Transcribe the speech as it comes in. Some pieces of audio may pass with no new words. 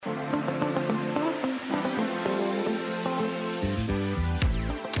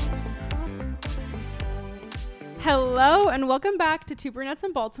Hello and welcome back to Two Brunettes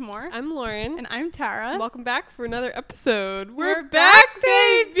in Baltimore. I'm Lauren. And I'm Tarah. Welcome back for another episode. We're back,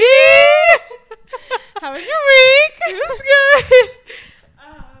 baby! How was your week? It was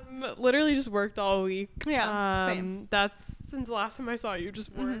good. Literally just worked all week. Yeah, same. That's since the last time I saw you,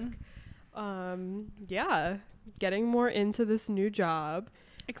 just work. Yeah, getting more into this new job.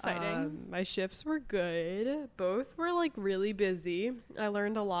 Exciting. My shifts were good. Both were like really busy. I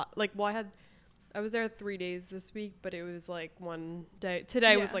learned a lot. I was there 3 days this week, but it was like one day.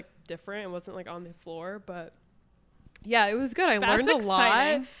 Today was like different. It wasn't like on the floor, but yeah, it was good. I learned a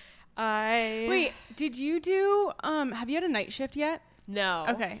lot. Wait, did you do, have you had a night shift yet? No.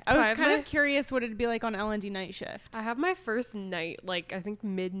 Okay. I was kind of curious what it'd be like on L&D night shift. I have my first night, like, I think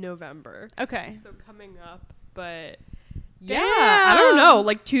mid-November. Okay. So coming up, but Damn. yeah, I don't know.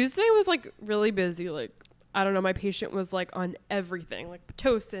 Like Tuesday was like really busy. Like, I don't know. My patient was like on everything, like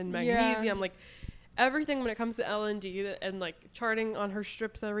Pitocin, magnesium, like everything when it comes to L&D and like charting on her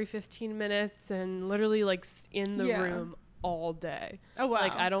strips every 15 minutes and literally like in the room all day. Oh, wow.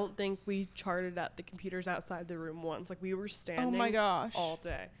 Like, I don't think we charted at the computers outside the room once. Like, we were standing all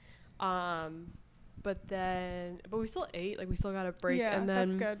day. But we still ate. Like, we still got a break. Yeah, and then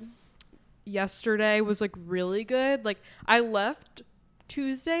that's good. Yesterday was like really good. Like, I left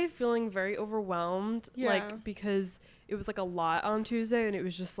Tuesday feeling very overwhelmed. Like, because it was like a lot on Tuesday and it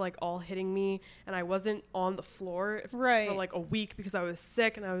was just like all hitting me. And I wasn't on the floor for like a week because I was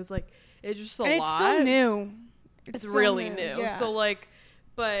sick. And I was like, it's just a lot. It's still new. It's really new. Yeah. So like,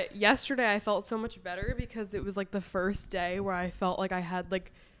 but yesterday I felt so much better because it was like the first day where I felt like I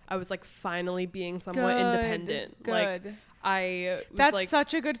was like finally being somewhat independent. Good. Like that's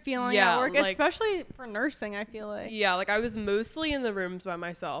such a good feeling at work, like, especially for nursing, I feel like. Yeah, like I was mostly in the rooms by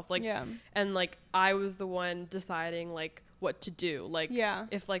myself. Like, and like I was the one deciding like what to do. Like,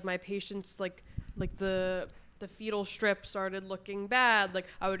 if like my patients like the fetal strip started looking bad, like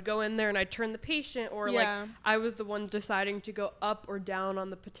I would go in there and I'd turn the patient, or like I was the one deciding to go up or down on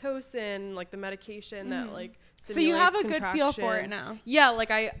the Pitocin, like the medication that like stimulates. So you have a good feel for it now. Yeah,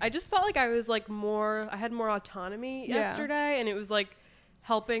 like I just felt like I was like I had more autonomy yesterday, and it was like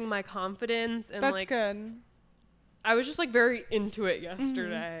helping my confidence, and that's good. I was just like very into it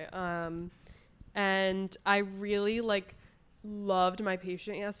yesterday. And I really like loved my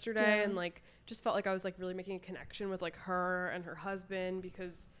patient yesterday, and like just felt like I was like really making a connection with like her and her husband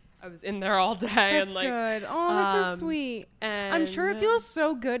because I was in there all day. That's and like good. Oh, that's so sweet. And I'm sure it feels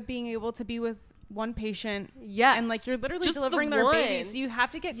so good being able to be with one patient. Yes. And like you're literally just delivering their baby, so you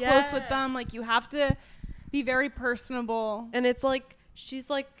have to get close with them. Like you have to be very personable. And it's like she's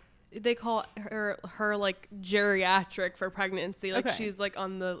like, they call her like geriatric for pregnancy. Like she's like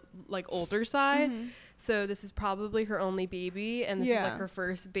on the like older side. So this is probably her only baby, and this is like her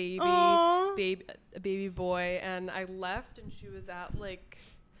first baby boy. And I left, and she was at like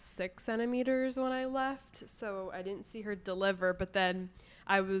 6 centimeters when I left, so I didn't see her deliver. But then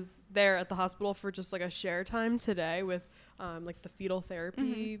I was there at the hospital for just like a share time today with like the fetal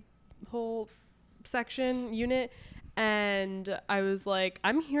therapy whole section unit. And I was like,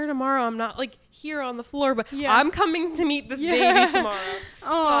 I'm here tomorrow. I'm not like here on the floor, but I'm coming to meet this baby tomorrow. So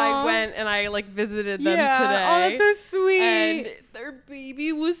I went and I like visited them today. Oh, that's so sweet. And their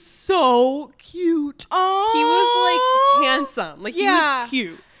baby was so cute. Oh, he was like handsome. Like he was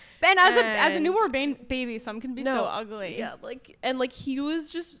cute. And as a newborn baby, some can be so ugly. Yeah, like he was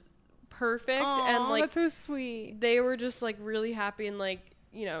just perfect. And like that's so sweet. They were just like really happy, and like,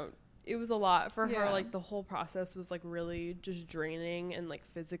 you know, it was a lot for her. Like the whole process was like really just draining and like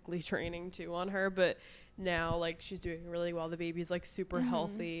physically draining too on her. But now like she's doing really well. The baby's like super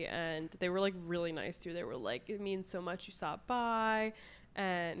healthy, and they were like really nice too. They were like, it means so much you stopped by,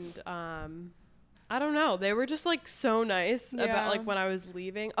 and I don't know. They were just like so nice about like when I was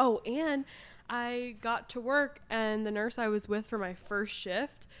leaving. Oh, and I got to work, and the nurse I was with for my first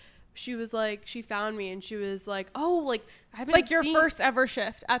shift, she was like, she found me and she was like, oh, like I haven't like your first ever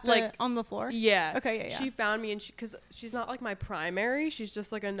shift at the like on the floor. Yeah. Okay. Yeah. She found me, and because she's not like my primary, she's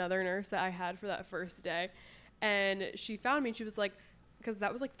just like another nurse that I had for that first day, and she found me and she was like, because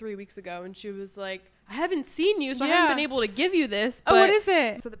that was like 3 weeks ago, and she was like, I haven't seen you, so I haven't been able to give you this. But what is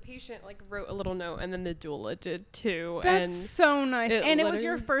it? So the patient like wrote a little note, and then the doula did too. That's so nice. And it was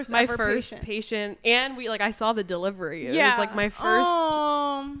your first my first patient, and we like I saw the delivery. It was like my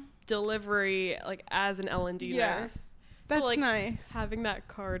first delivery like as an L&D nurse. That's so, like, nice. Having that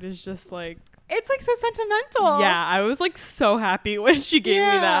card is just like, it's like so sentimental. Yeah, I was like so happy when she gave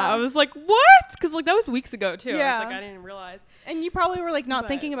me that. I was like, what? Because like that was weeks ago too. I was like, I didn't realize. And you probably were like not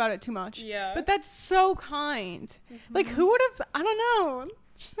thinking about it too much. Yeah. But that's so kind. Like who would have, I don't know.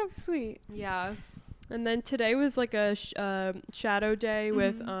 Just so sweet. Yeah. And then today was like a shadow day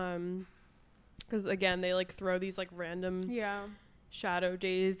with because again they like throw these like random shadow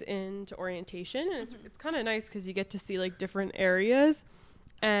days into orientation, and it's kind of nice because you get to see like different areas.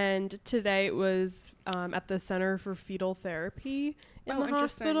 And today it was at the Center for Fetal Therapy in the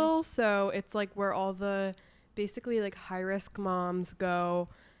hospital. So it's like where all the basically like high risk moms go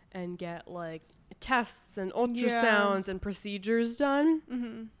and get like tests and ultrasounds and procedures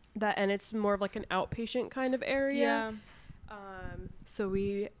done. And it's more of like an outpatient kind of area. So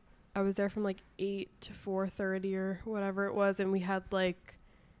I was there from like 8 to 4:30 or whatever it was, and we had like,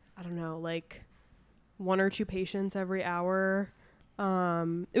 I don't know, like 1 or 2 patients every hour.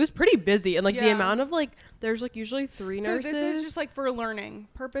 It was pretty busy, and like the amount of like there's like usually 3 nurses. So this is just like for learning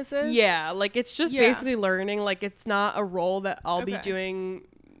purposes? Yeah, like it's just basically learning. Like it's not a role that I'll be doing.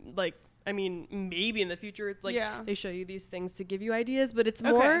 Like, I mean, maybe in the future it's like they show you these things to give you ideas, but it's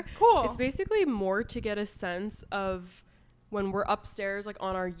more cool. It's basically more to get a sense of when we're upstairs like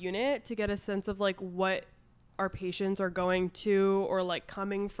on our unit, to get a sense of like what our patients are going to or like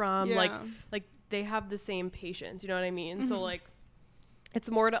coming from. Like they have the same patients, you know what I mean? So like it's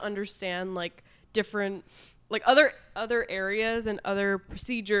more to understand like different like other areas and other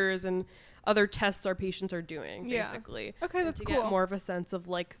procedures and other tests our patients are doing, basically. Okay, that's cool. Get more of a sense of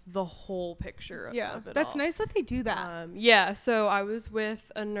like the whole picture of it that's all. nice that they do that. So I was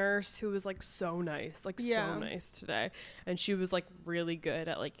with a nurse who was like so nice, so nice today, and she was like really good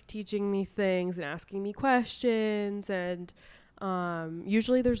at like teaching me things and asking me questions. And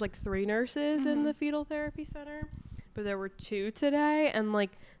usually there's like 3 nurses in the fetal therapy center, but there were 2 today, and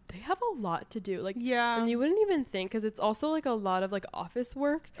like they have a lot to do, like and you wouldn't even think, because it's also like a lot of like office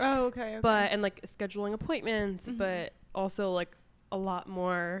work. But and like scheduling appointments, but also like a lot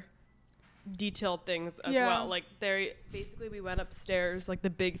more detailed things as well. Like we went upstairs. Like the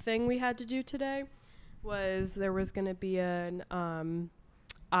big thing we had to do today was there was going to be an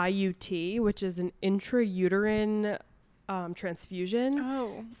IUT, which is an intrauterine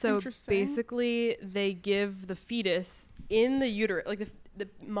transfusion. So basically they give the fetus in the uterus, like the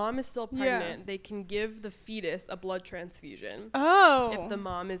mom is still pregnant, they can give the fetus a blood transfusion if the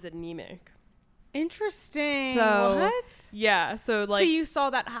mom is anemic. Interesting. So what? Yeah, so like, so you saw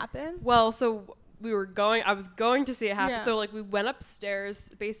that happen? Well, so I was going to see it happen. So like we went upstairs,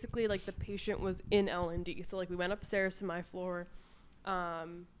 basically like the patient was in L&D, so like we went upstairs to my floor.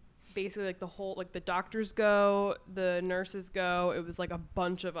 Basically like the whole, like the doctors go, the nurses go, it was like a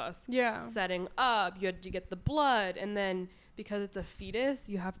bunch of us setting up. You had to get the blood, and then because it's a fetus,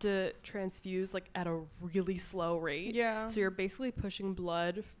 you have to transfuse like at a really slow rate. So you're basically pushing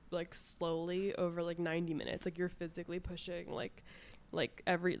blood like slowly over like 90 minutes. Like you're physically pushing like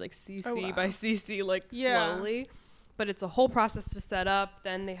every like cc by cc like slowly. But it's a whole process to set up.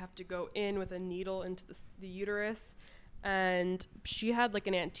 Then they have to go in with a needle into the uterus. And she had like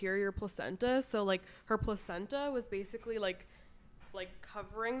an anterior placenta, so like her placenta was basically like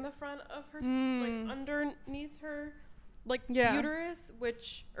covering the front of her like underneath her like uterus,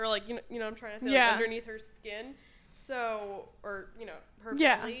 which, or like you know what I'm trying to say, like underneath her skin, so, or you know, her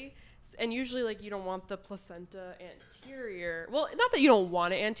belly. And usually like you don't want the placenta anterior, well, not that you don't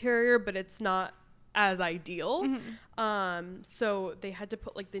want it anterior, but it's not as ideal. So they had to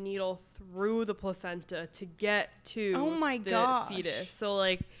put like the needle through the placenta to get to the fetus. So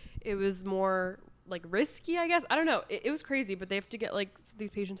like it was more like risky, I guess. I don't know. It was crazy, but they have to get like,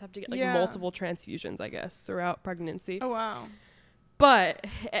 these patients have to get like multiple transfusions, I guess, throughout pregnancy. Oh wow. But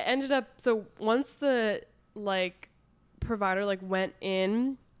it ended up, so once the like provider like went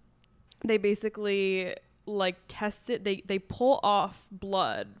in, they basically like test it, they pull off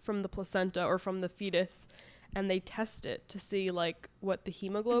blood from the placenta or from the fetus, and they test it to see like what the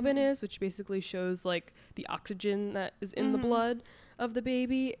hemoglobin is, which basically shows like the oxygen that is in the blood of the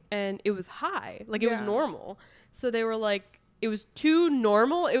baby. And it was high, like it was normal. So they were like, it was too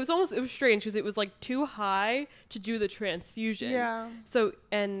normal. It was strange because it was like too high to do the transfusion. So,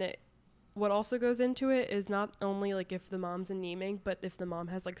 and what also goes into it is not only like if the mom's anemic, but if the mom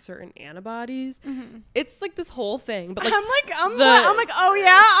has like certain antibodies. It's like this whole thing. But like I'm like, oh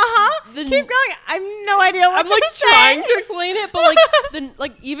yeah, keep going. I have no idea what I'm like trying to explain it, but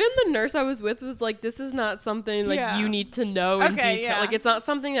like even the nurse I was with was like, this is not something like you need to know in detail. Like it's not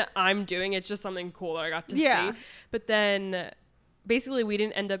something that I'm doing. It's just something cool that I got to see. But then basically we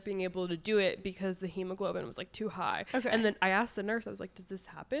didn't end up being able to do it because the hemoglobin was like too high. And then I asked the nurse, I was like, does this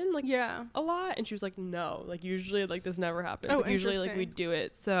happen like a lot? And she was like, no, like usually like this never happens. Like usually like we do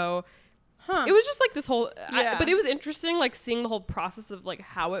it. So it was just like this whole but it was interesting like seeing the whole process of like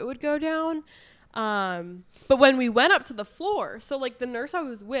how it would go down. But when we went up to the floor, so like the nurse I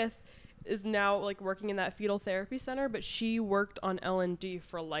was with, is now like working in that fetal therapy center, but she worked on L&D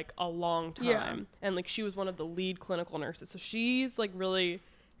for like a long time, and like she was one of the lead clinical nurses, so she's like really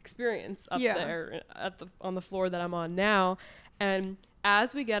experienced up there on the floor that I'm on now. And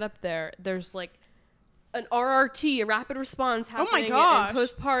as we get up there, there's like an RRT, a rapid response happening in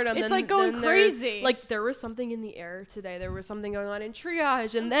postpartum. It's like going crazy. Like there was something in the air today. There was something going on in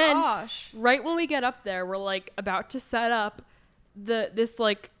triage. And then right when we get up there, we're like about to set up this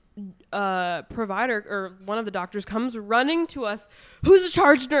like provider or one of the doctors comes running to us. Who's the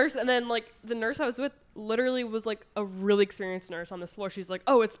charge nurse? And then like the nurse I was with literally was like a really experienced nurse on this floor. She's like,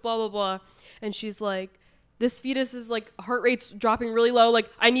 oh, it's blah, blah, blah. And she's like, this fetus is like heart rate's dropping really low. Like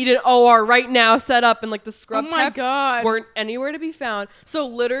I need an OR right now set up. And like the scrub techs weren't anywhere to be found. So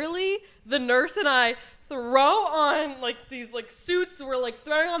literally the nurse and I throw on like these like suits. We're like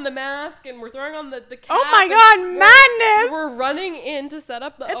throwing on the mask and we're throwing on the cap. Oh my God, madness. We're running in to set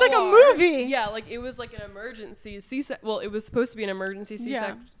up the OR. It's like a movie. Yeah, like it was like an emergency well, it was supposed to be an emergency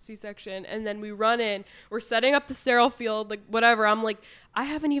C-section. And then we run in, we're setting up the sterile field, like whatever. I'm like, I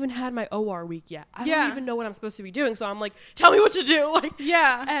haven't even had my OR week yet. I don't even know what I'm supposed to be doing. So I'm like, tell me what to do. Like,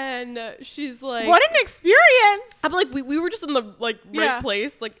 and she's like, what an experience. I'm like, we were just in the like right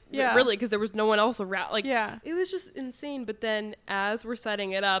place. Like really, because there was no one else around. Like, it was just insane. But then as we're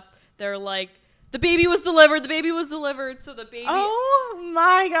setting it up, they're like, the baby was delivered. So the baby. Oh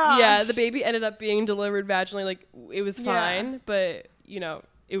my gosh. Yeah. The baby ended up being delivered vaginally. Like it was fine, but you know,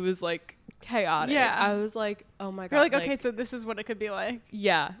 it was like chaotic. Yeah. I was like, oh my God. You're like, okay, so this is what it could be like.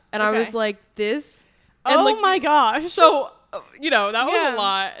 Yeah. And I was like, this. And oh like, my gosh. So, you know, that was a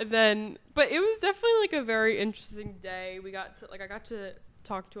lot. And then, but it was definitely like a very interesting day. I got to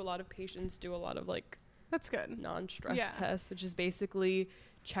talk to a lot of patients, do a lot of like, that's good, non-stress tests, which is basically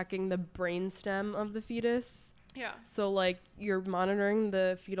checking the brainstem of the fetus. Yeah. So like you're monitoring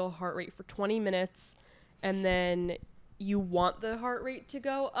the fetal heart rate for 20 minutes and then you want the heart rate to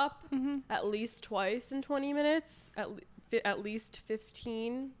go up at least twice in 20 minutes, at least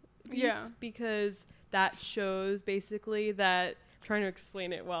 15 beats, because that shows basically that, I'm trying to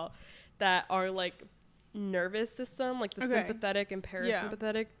explain it well, that our like nervous system, like the sympathetic and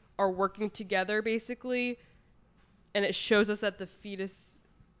parasympathetic are working together basically, and it shows us that the fetus's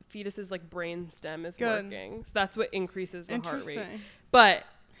like brain stem is working. So that's what increases the heart rate. But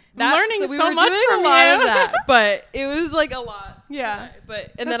I'm learning so much from a lot of that, but it was like a lot. Yeah. Today.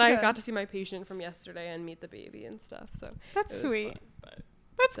 But and then I got to see my patient from yesterday and meet the baby and stuff. So that's sweet. Fun,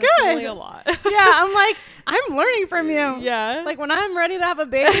 that's good. A lot. Yeah, I'm like, I'm learning from you. Yeah. Like when I'm ready to have a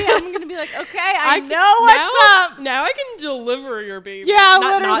baby, I'm gonna be like, okay, I know what's up. Now I can deliver your baby. Yeah,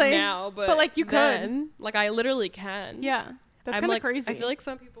 not literally. Not now, but like you could. Like I literally can. Yeah. That's kind of like, crazy. I feel like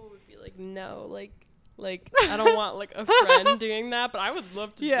some people would be like, no, like I don't want like a friend doing that, but I would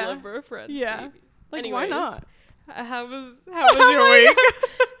love to deliver a friend's baby. Like, anyways, why not? How was your week?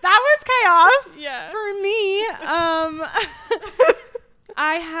 That was chaos. Yeah. For me,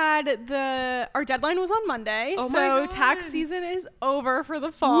 I had our deadline was on Monday, so tax season is over for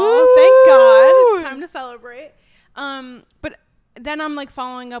the fall. Woo! Thank God. Time to celebrate. But then I'm like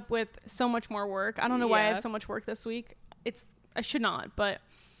following up with so much more work. I don't know why I have so much work this week. I should not, but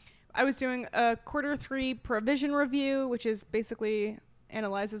I was doing a Q3 provision review, which is basically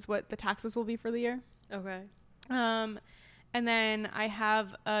analyzes what the taxes will be for the year. Okay. And then I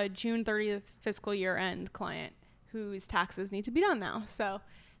have a June 30th fiscal year end client whose taxes need to be done now. So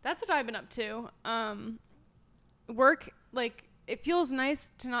that's what I've been up to. Work, like, it feels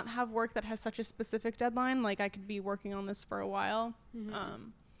nice to not have work that has such a specific deadline. Like, I could be working on this for a while. Mm-hmm.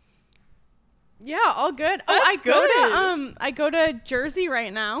 Yeah, all good. I go to Jersey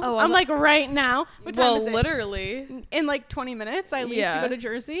right now. I'm like right now. What time is it? Literally. In like 20 minutes, I leave to go to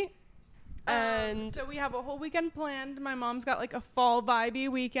Jersey. And so we have a whole weekend planned. My mom's got like a fall vibey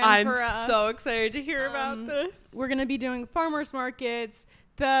weekend for us. I'm so excited to hear about this. We're going to be doing farmers markets,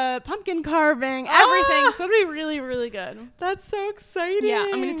 the pumpkin carving, everything. So it'll be really, really good. That's so exciting. Yeah,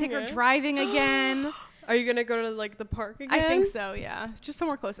 I'm going to take her driving again. Are you going to go to like the park again? I think so, yeah. Just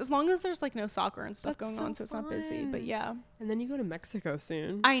somewhere close. As long as there's like no soccer and stuff going on, so it's not busy. But yeah. And then you go to Mexico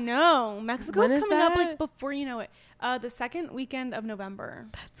soon. I know. Mexico's coming up like before you know it. The second weekend of November.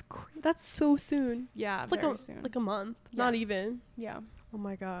 That's so soon. Yeah, it's very soon. Like a month. Yeah. Not even. Yeah. Oh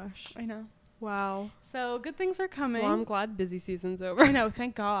my gosh. I know. Wow. So good things are coming. Well, I'm glad busy season's over. I know.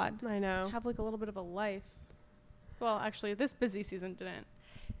 Thank God. I know. Have like a little bit of a life. Well, actually, this busy season didn't.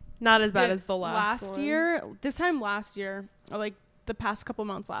 Not as bad as the last one. Last year, or like the past couple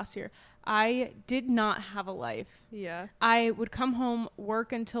months last year, I did not have a life. Yeah. I would come home,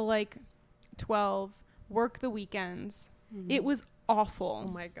 work until like 12, work the weekends. Mm-hmm. It was awful. Oh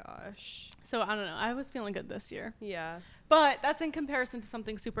my gosh. So I don't know. I was feeling good this year. Yeah. But that's in comparison to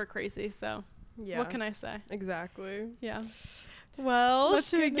something super crazy. So Yeah. what can I say? Exactly. Yeah. Well, Let's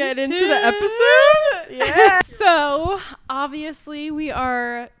should we get into it. the episode? Yeah. So obviously we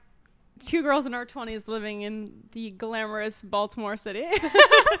are 2 girls in our 20s living in the glamorous Baltimore city.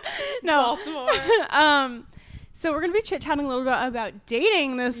 No. Baltimore. So we're going to be chit-chatting a little bit about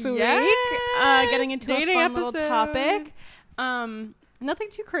dating this week. Getting into dating a fun episode. little topic. Nothing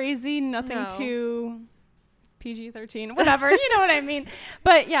too crazy, nothing too PG-13, whatever, you know what I mean.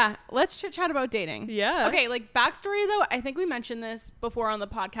 But yeah, let's chit-chat about dating. Yeah. Okay, like backstory though, I think we mentioned this before on the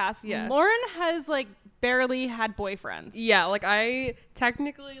podcast. Yes. Lauren has like barely had boyfriends. Yeah, like I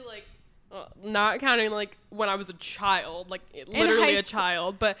technically like not counting like when I was a child, like literally a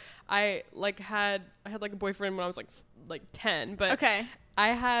child, but I had like a boyfriend when I was like 10, but okay, I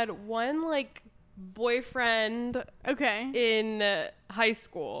had one like boyfriend in high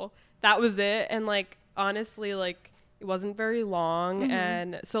school. That was it. And like honestly, like it wasn't very long,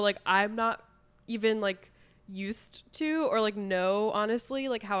 and so like I'm not even like used to or like know honestly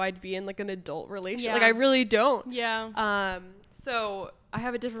like how I'd be in like an adult relationship. Like I really don't. So I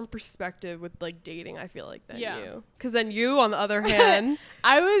have a different perspective with like dating, I feel like, than you. Because then you, on the other hand,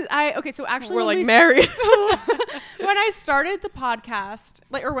 so actually we're like married. When I started the podcast,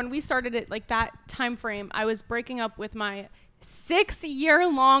 like, or when we started it, like that time frame, I was breaking up with my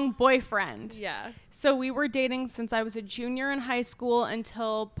 6-year-long boyfriend. Yeah. So we were dating since I was a junior in high school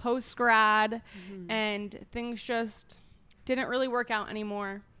until post-grad, and things just didn't really work out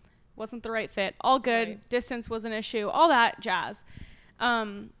anymore. Wasn't the right fit. All good. Right. Distance was an issue. All that jazz.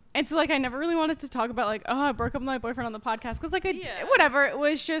 And so like I never really wanted to talk about like, oh, I broke up with my boyfriend on the podcast because like whatever. It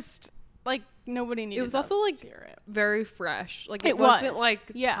was just like nobody needed. It was also like very fresh. Like it wasn't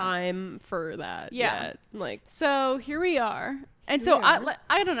like time for that yet. Like so here we are. And so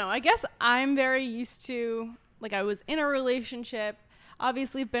I don't know. I guess I'm very used to like I was in a relationship.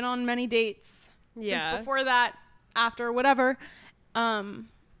 Obviously been on many dates since before that, after, whatever.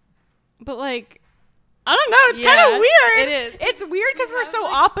 But like I don't know. It's kind of weird. It is. It's weird because we're so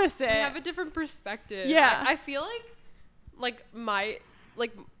opposite. We have a different perspective. Yeah. I feel like my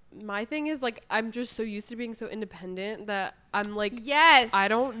thing is like I'm just so used to being so independent that I'm like I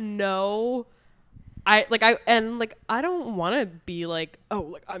don't know. I don't want to be like, oh,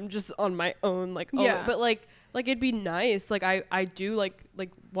 like I'm just on my own, like but like it'd be nice. Like I do like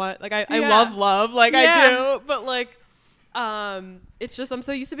what like I love like I do, but like it's just I'm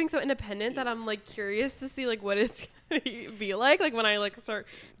so used to being so independent that I'm like curious to see like what it's gonna be like when I like start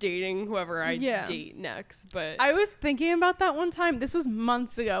dating whoever I date next. But I was thinking about that one time. This was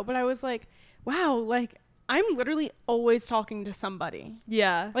months ago, but I was like, wow, like I'm literally always talking to somebody.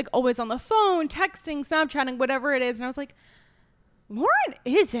 Yeah. Like always on the phone, texting, Snapchatting, whatever it is. And I was like, Lauren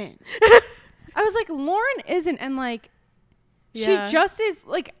isn't. I was like, Lauren isn't. And like she just is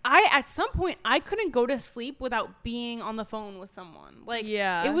like at some point I couldn't go to sleep without being on the phone with someone. Like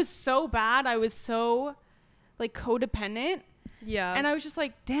it was so bad. I was so like codependent. Yeah. And I was just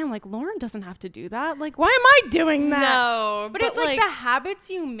like, damn, like Lauren doesn't have to do that. Like why am I doing that? No. But it's like the habits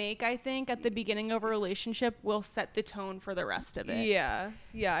you make, I think, at the beginning of a relationship will set the tone for the rest of it. Yeah.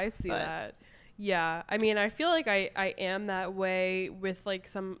 Yeah, I see that. Yeah, I mean, I feel like I am that way with like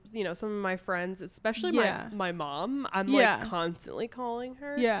some of my friends, especially my mom. I'm like constantly calling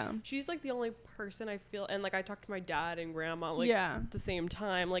her. Yeah, she's like the only person I feel, and like I talk to my dad and grandma like at the same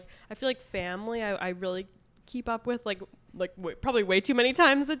time. Like I feel like family, I really keep up with like probably way too many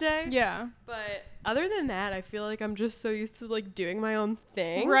times a day. Yeah, but other than that, I feel like I'm just so used to like doing my own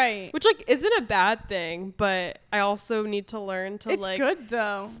thing, right? Which like isn't a bad thing, but I also need to learn to it's good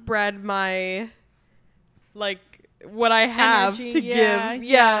though spread my like what I have energy, to give.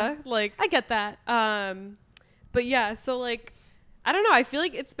 Yeah, like I get that. But yeah, so like I don't know. I feel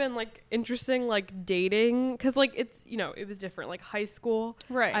like it's been like interesting like dating because like it's it was different. Like high school,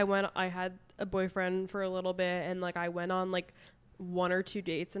 right? I had a boyfriend for a little bit, and like I went on like 1 or 2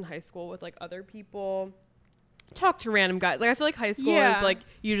 dates in high school with like other people. Talk to random guys. Like I feel like high school is like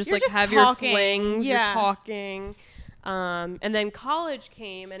you're just have talking. Your flings. You're talking. And then college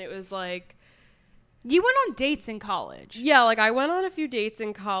came, and it was like you went on dates in college. Yeah, like I went on a few dates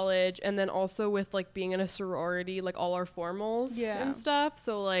in college, and then also with like being in a sorority, like all our formals and stuff.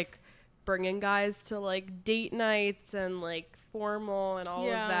 So like bringing guys to like date nights and like formal and all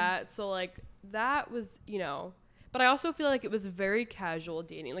of that. So like that was but I also feel like it was very casual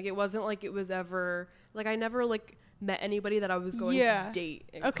dating. Like it wasn't like it was ever like I never like met anybody that I was going to date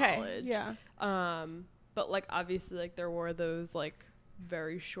in college. Yeah. But like obviously like there were those like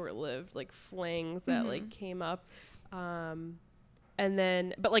very short-lived like flings that like came up. And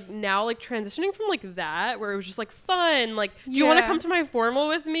then, but like now, like transitioning from like that, where it was just like fun, like, do you want to come to my formal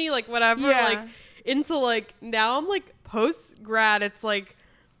with me? Like, whatever, like, into like, now I'm like post grad, it's like,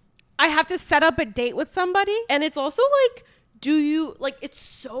 I have to set up a date with somebody. And it's also like, do you, like, it's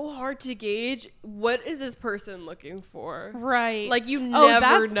so hard to gauge, what is this person looking for? Right. Like, you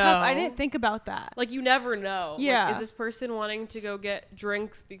never know. Tough. I didn't think about that. Like, you never know. Yeah. Like, is this person wanting to go get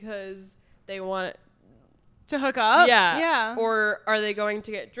drinks because they want to hook up? Yeah. Or are they going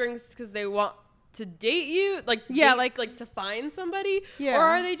to get drinks because they want to date you? Like, like to find somebody? Yeah. Or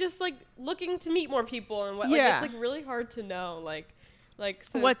are they just, like, looking to meet more people? And what? Like, it's, like, really hard to know. Like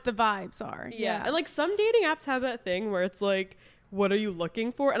so what the vibes are. Yeah. And like some dating apps have that thing where it's like, what are you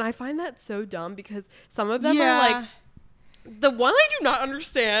looking for? And I find that so dumb because some of them are like, the one I do not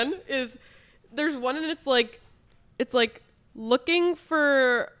understand is there's one and it's like looking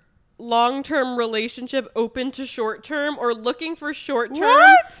for long-term relationship open to short-term, or looking for short-term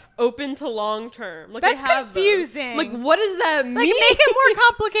open to long-term. Like, that's confusing. Like, what does that mean? Like, make it more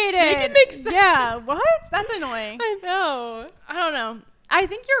complicated. Make it make sense. Yeah. What? That's annoying. I know. I don't know. I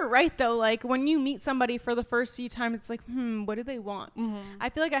think you're right, though. Like, when you meet somebody for the first few times, it's like, what do they want? Mm-hmm. I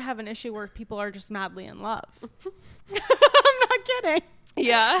feel like I have an issue where people are just madly in love. I'm not kidding.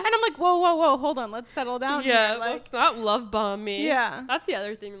 Yeah. And I'm like, whoa, hold on. Let's settle down here. Like, let's not love bomb me. Yeah. That's the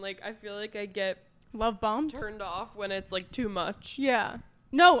other thing. Like, I feel like I get love bombed? Turned off when it's, like, too much. Yeah.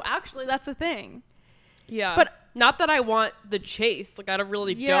 No, actually, that's a thing. Yeah. But not that I want the chase. Like, I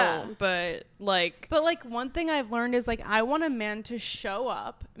really don't. But, like, one thing I've learned is, like, I want a man to show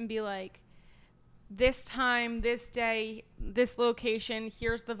up and be like, this time, this day, this location,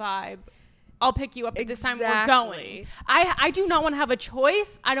 here's the vibe. I'll pick you up at this time we're going. I do not want to have a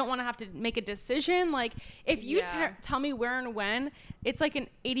choice. I don't want to have to make a decision. Like, if you tell me where and when, it's like an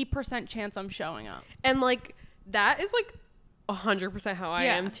 80% chance I'm showing up. And, like, that is, like, 100% how I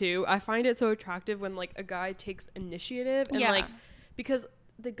am, too. I find it so attractive when, like, a guy takes initiative. And, like, because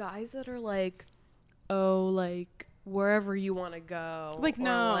the guys that are, like, oh, like, wherever you want to go. Like,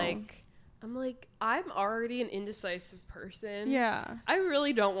 no. Like, I'm like, I'm already an indecisive person. Yeah. I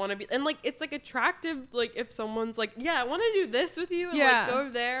really don't want to be. And, like, it's, like, attractive, like, if someone's like, yeah, I want to do this with you. And, like, go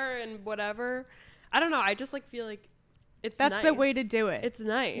there and whatever. I don't know. I just, like, feel like it's That's nice. the way to do it. It's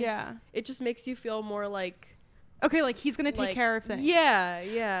nice. Yeah. It just makes you feel more, like, okay, like, he's going to take care of things.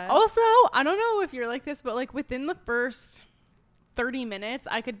 Yeah. Also, I don't know if you're like this, but, like, within the first 30 minutes,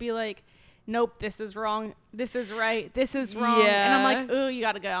 I could be like, nope, this is wrong. This is right. This is wrong. Yeah. And I'm like, oh, you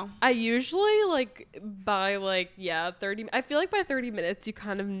got to go. I usually, like, by, like, 30, I feel like by 30 minutes, you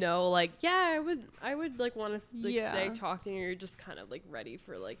kind of know, like, I would like, want to, like, stay talking, or you're just kind of, like, ready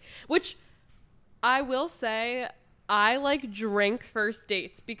for, like, which I will say, I, like, drink first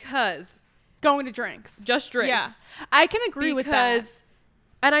dates because going to drinks. Just drinks. Yeah. I can agree with that.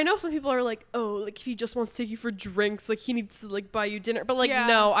 And I know some people are like, oh, like, if he just wants to take you for drinks, like, he needs to, like, buy you dinner. But, like,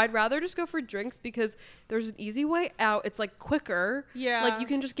 no, I'd rather just go for drinks because there's an easy way out. It's, like, quicker. Yeah. Like, you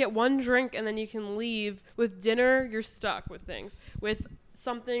can just get one drink and then you can leave. With dinner, you're stuck with things. With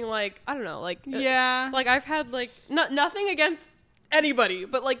something like, I don't know, like. Like, I've had, like, nothing against anybody,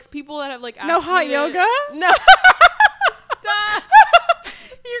 but, like, people that have, like, no hot yoga? No. Stop.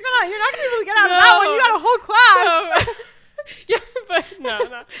 You're not going to be able to get out of that one. You got a whole class. No. Yeah, but no.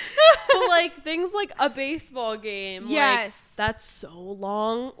 But, like, things like a baseball game. Yes. Like, that's so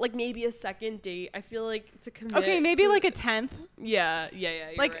long. Like, maybe a second date. I feel like to commit. Okay, maybe like a 10th. Yeah.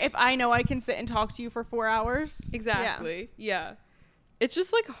 Like, right. if I know I can sit and talk to you for 4 hours. Exactly. Yeah. It's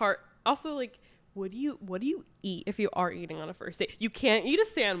just, like, hard. Also, like, what do you eat if you are eating on a first date? You can't eat a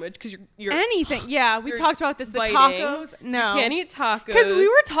sandwich because you're anything. Yeah, we talked about this. The biting. Tacos. No, you can't eat tacos because we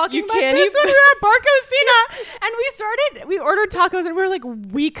were talking about this when we were at Barcosina, and we ordered tacos, and we were like,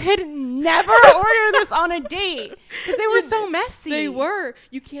 we could never order this on a date because they were so messy. They were.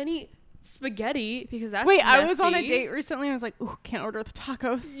 You can't eat spaghetti because that's messy. I was on a date recently and I was like, ooh, can't order the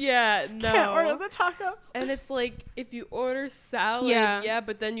tacos. Yeah, no. Can't order the tacos. And it's like, if you order salad,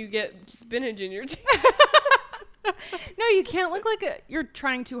 but then you get spinach in your tea. No, you can't look like you're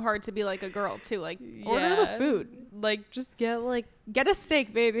trying too hard to be like a girl too. Like, order the food. Like, just get a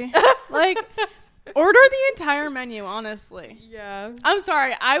steak, baby. Like, order the entire menu, honestly. Yeah. I'm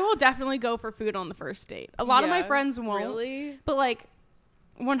sorry. I will definitely go for food on the first date. A lot of my friends won't. Really? But, like,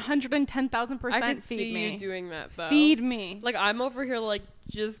 110,000% I can feed see me. You doing that, though. Feed me. Like, I'm over here, like,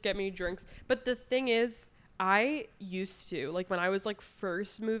 just get me drinks. But the thing is, I used to, like, when I was, like,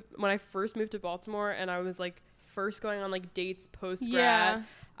 when I first moved to Baltimore and I was, like, first going on, like, dates post-grad,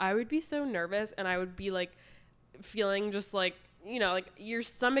 I would be so nervous and I would be, like, feeling just, like, you know, like, your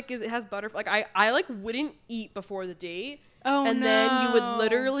stomach has butterfly. Like, I, like, wouldn't eat before the date Oh, and then you would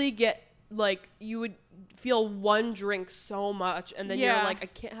literally get like, you would feel one drink so much, and then you're like, I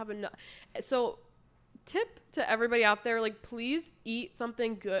can't have enough. So tip to everybody out there, like, please eat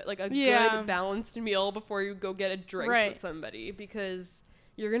something good, like a good balanced meal before you go get a drink with somebody, because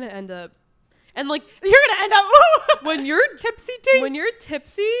you're gonna end up, and like, you're gonna end up when you're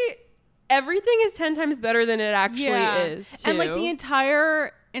tipsy, everything is 10 times better than it actually is too. And like the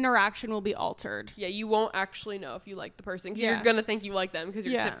entire interaction will be altered. Yeah, you won't actually know if you like the person, because you're gonna think you like them because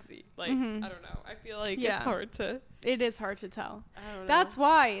you're tipsy. Like, I don't know, I feel like it is hard to tell. I don't know. That's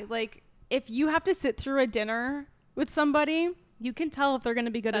why, like, if you have to sit through a dinner with somebody, you can tell if they're going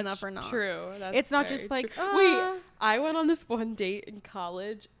to be good enough or not. True. It's not just like, wait, I went on this one date in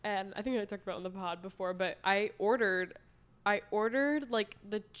college, and I think I talked about it on the pod before, but I ordered like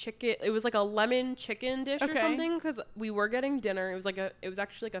the chicken. It was like a lemon chicken dish or something, because we were getting dinner. It was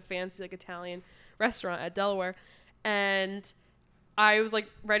actually like a fancy like Italian restaurant at Delaware, and I was like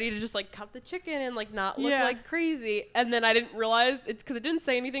ready to just like cut the chicken and like not look like crazy, and then I didn't realize it's because it didn't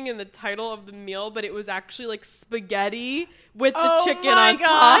say anything in the title of the meal, but it was actually like spaghetti with the chicken on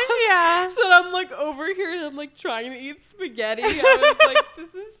top. Yeah. So I'm like over here and I'm like trying to eat spaghetti. I was like,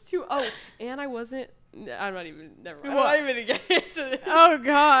 this is too. Oh, and I'm not even. Never mind. I'm not even gonna get into this. Oh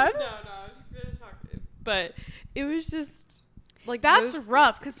God. No, I was just gonna talk. But it was just like, that's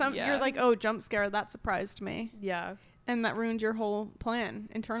rough, because you're like, oh, jump scare, that surprised me. Yeah. And that ruined your whole plan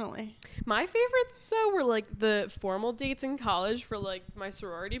internally. My favorites, though, were like the formal dates in college for like my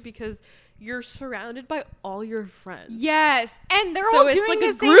sorority, because you're surrounded by all your friends. Yes, and they're all doing it's like the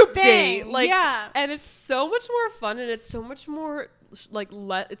a same group thing. Date. Like, and it's so much more fun, and it's so much more like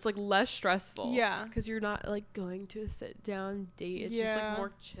it's like less stressful. Yeah, because you're not like going to a sit down date. It's just like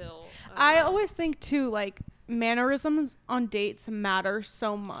more chill. I always think too, like, mannerisms on dates matter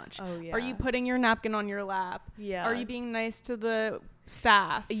so much. Oh yeah. Are you putting your napkin on your lap? Yeah. Are you being nice to the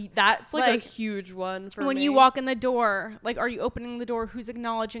staff? That's like a huge one for me. When you walk in the door, like, are you opening the door? Who's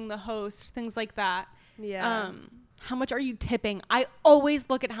acknowledging the host? Things like that. Yeah. How much are you tipping? I always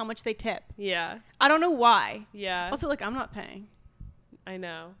look at how much they tip. Yeah. I don't know why. Yeah. Also, like, I'm not paying. I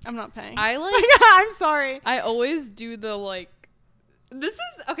know. I'm not paying. I like. I'm sorry. I always do the like. This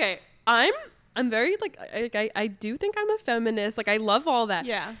is okay. I'm very like I do think I'm a feminist. Like, I love all that.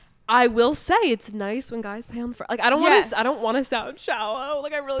 Yeah. I will say it's nice when guys pay on the front. Like, I don't want to sound shallow.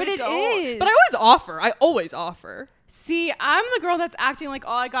 Like, I really don't. But it is. But I always offer. See, I'm the girl that's acting like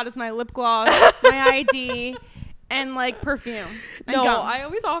all I got is my lip gloss, my ID, and like perfume. And no, gum. I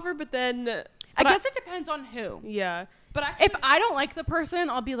always offer, but then I guess it depends on who. Yeah. But if I don't like the person,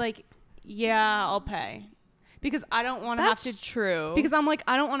 I'll be like, yeah, I'll pay. Because I don't want to have to. That's true. Because I'm like,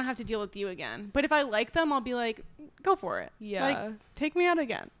 I don't want to have to deal with you again. But if I like them, I'll be like, go for it. Yeah. Like, take me out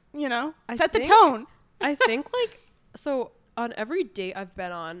again. You know? Set the tone. I think, like, so on every date I've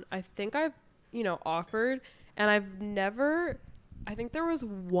been on, I think I've, offered. And I think there was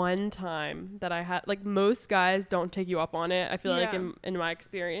one time that I had, like, most guys don't take you up on it. I feel like in my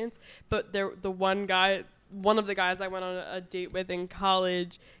experience. But one of the guys I went on a date with in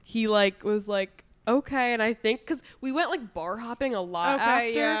college, he, like, was like, okay. And I think because we went like bar hopping a lot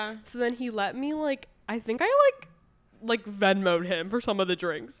after, so then he let me like, I think I like Venmo'd him for some of the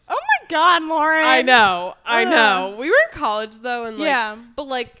drinks. Oh my God, Lauren. I know. We were in college though, and like, but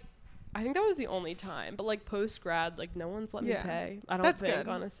like, I think that was the only time. But like post grad, like no one's let me pay. I don't think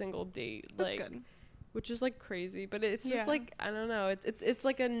on a single date. That's like, good. Which is like crazy, but it's just like, I don't know. It's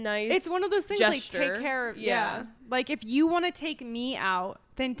like a nice. It's one of those things gesture. Like take care of. Yeah. Like if you want to take me out,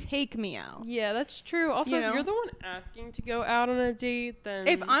 then take me out. Yeah, that's true. Also, if you're the one asking to go out on a date, then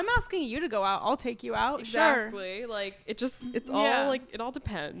if I'm asking you to go out, I'll take you out. Exactly. Sure. Like it's all like it all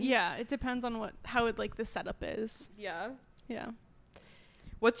depends. Yeah, it depends on how like the setup is. Yeah. Yeah.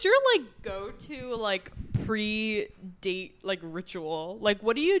 What's your like go-to like pre-date like ritual? Like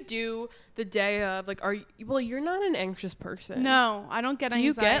what do you do the day of? Like you're not an anxious person. No, I don't get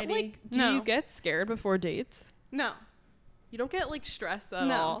anxiety. Do you get scared before dates? No. You don't get like stressed at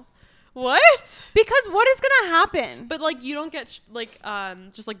all? What? Because what is gonna happen? But like you don't get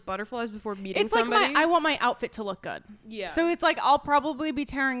just like butterflies before meeting somebody? It's like I want my outfit to look good. Yeah. So it's like I'll probably be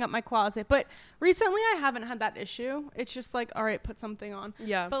tearing up my closet. But recently I haven't had that issue. It's just like, all right, put something on.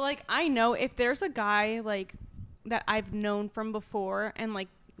 Yeah. But like I know if there's a guy like that I've known from before and like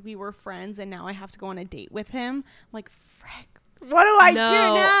we were friends and now I have to go on a date with him, I'm like, frick. What do I do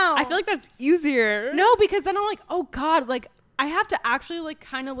now? I feel like that's easier. No, because then I'm like, oh God, like I have to actually like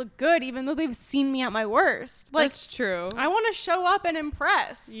kind of look good even though they've seen me at my worst. Like, that's true. I want to show up and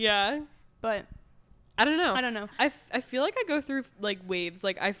impress. Yeah. But I don't know. I feel like I go through like waves.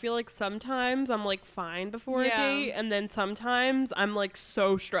 Like I feel like sometimes I'm like fine before a date, and then sometimes I'm like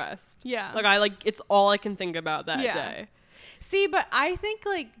so stressed. Yeah. Like it's all I can think about that day. See, but I think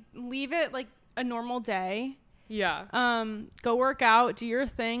like leave it like a normal day. Yeah. Go work out, do your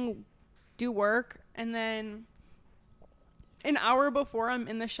thing, do work, and then an hour before I'm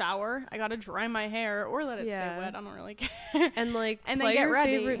in the shower, I gotta dry my hair or let it stay wet. I don't really care. And like and play then get your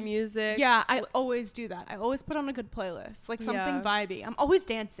ready. favorite music. Yeah, I always do that. I always put on a good playlist, like something vibey. I'm always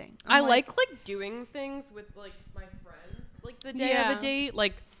dancing. I like doing things with like my friends, like the day of a date.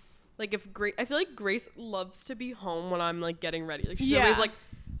 Like if I feel like Grace loves to be home when I'm like getting ready. Like she's always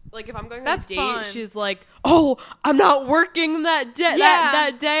like if I'm going on a date, fun. She's like, "Oh, I'm not working that day.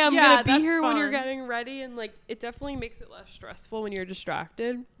 That day, I'm gonna be here when you're getting ready." And like, it definitely makes it less stressful when you're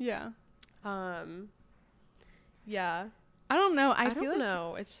distracted. Yeah. Yeah. I don't know. I don't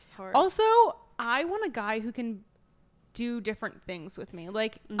know. It's just hard. Also, I want a guy who can do different things with me.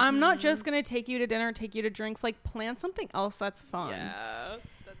 Like, I'm not just gonna take you to dinner, take you to drinks. Like, plan something else that's fun. Yeah.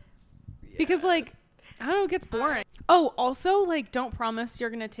 Because like, I don't know, it gets boring. Oh, also, like, don't promise you're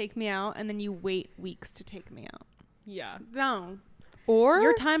gonna take me out and then you wait weeks to take me out. Yeah. No. Or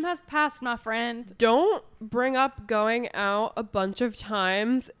your time has passed, my friend. Don't bring up going out a bunch of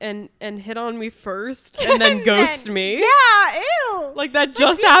times and hit on me first and then ghost me. Yeah, ew. Like that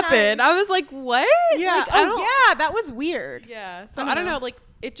just happened. Nice. I was like, what? Yeah. Like, yeah, that was weird. Yeah. So I don't know. Like,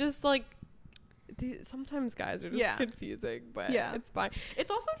 it just like sometimes guys are just confusing, but it's fine. It's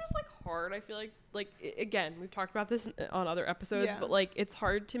also just like hard. I feel like again, we've talked about this on other episodes, but like it's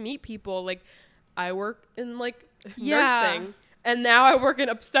hard to meet people. Like I work in like nursing, and now I work in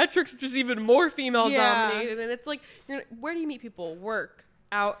obstetrics, which is even more female dominated. And it's like, where do you meet people? Work,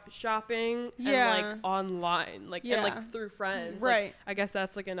 out, shopping, and like online, like and like through friends. Right. Like, I guess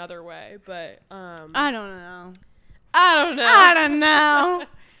that's like another way, but I don't know.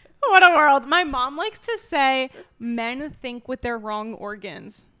 What a world. My mom likes to say men think with their wrong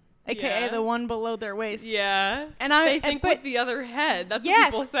organs, aka the one below their waist. Yeah. And they think with the other head. That's what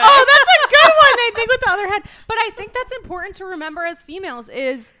people say. Oh, that's a good one. They think with the other head. But I think that's important to remember as females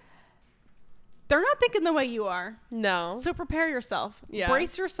is they're not thinking the way you are. No. So prepare yourself. Yeah.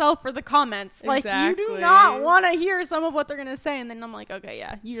 Brace yourself for the comments. Exactly. Like, you do not want to hear some of what they're going to say. And then I'm like, okay,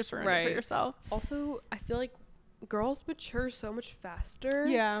 yeah, you just ruined it for yourself. Also, I feel like girls mature so much faster.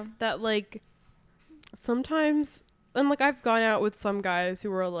 Yeah. That like sometimes, and like I've gone out with some guys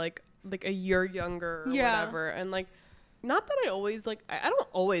who are like a year younger or whatever, and like not that I always like I don't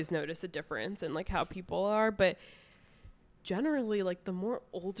always notice a difference in like how people are, but generally like the more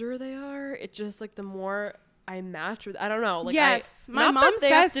older they are, it just like the more I match with. I don't know. Like my mom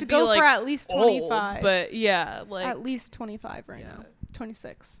says to go for at least 25. Old, but yeah, like at least 25 right now.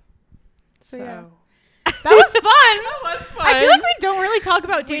 26. So yeah. That was fun. That was fun. I feel like we don't really talk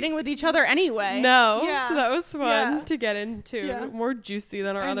about dating with each other anyway. No. Yeah. So that was fun to get into. Yeah. More juicy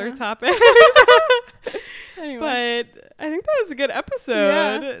than our other topics. Anyway. But I think that was a good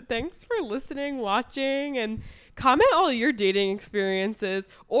episode. Yeah. Thanks for listening, watching, and comment all your dating experiences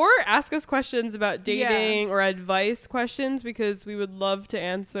or ask us questions about dating or advice questions, because we would love to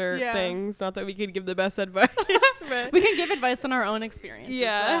answer things. Not that we could give the best advice. But we can give advice on our own experiences.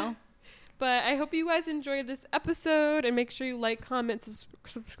 Yeah. Though. But I hope you guys enjoyed this episode, and make sure you like, comment,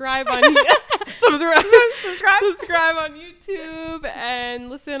 subscribe on subscribe on YouTube, and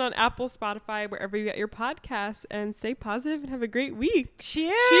listen on Apple, Spotify, wherever you get your podcasts, and stay positive and have a great week.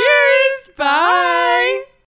 Cheers. Cheers. Bye.